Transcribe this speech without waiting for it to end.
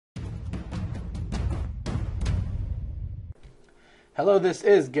Hello, this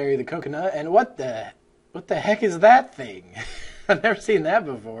is Gary the Coconut, and what the heck is that thing? I've never seen that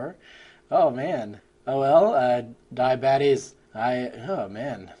before. Oh man. Oh well, die baddies. Oh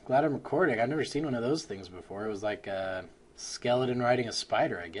man, glad I'm recording. I've never seen one of those things before. It was like a skeleton riding a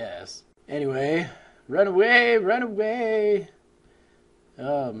spider, I guess. Anyway, run away, run away.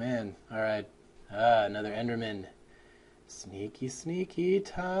 Oh man, alright. Another Enderman. Sneaky, sneaky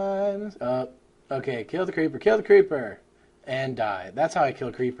times. Oh, okay, kill the creeper, kill the creeper. And die. That's how I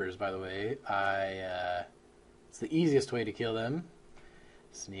kill creepers, by the way. It's the easiest way to kill them.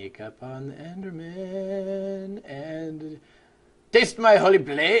 Sneak up on the Enderman and taste my holy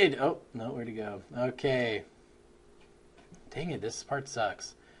blade. Oh, no, where'd he go? Okay. Dang it, this part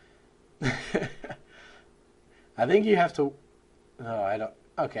sucks. I think you have to... Oh, I don't...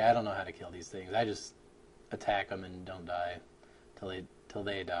 Okay, I don't know how to kill these things. I just attack them and don't die till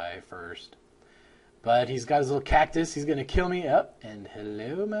they die first. But he's got his little cactus. He's going to kill me. Up. And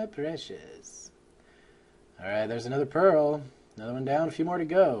hello, my precious. Alright, there's another pearl. Another one down. A few more to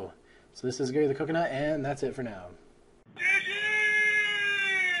go. So this is Gary the Coconut, and that's it for now.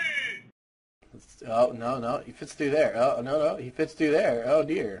 Oh, no. He fits through there. Oh, no. He fits through there. Oh,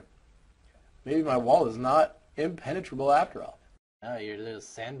 dear. Maybe my wall is not impenetrable after all. Oh, your little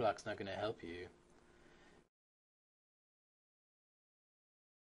sandblock's not going to help you.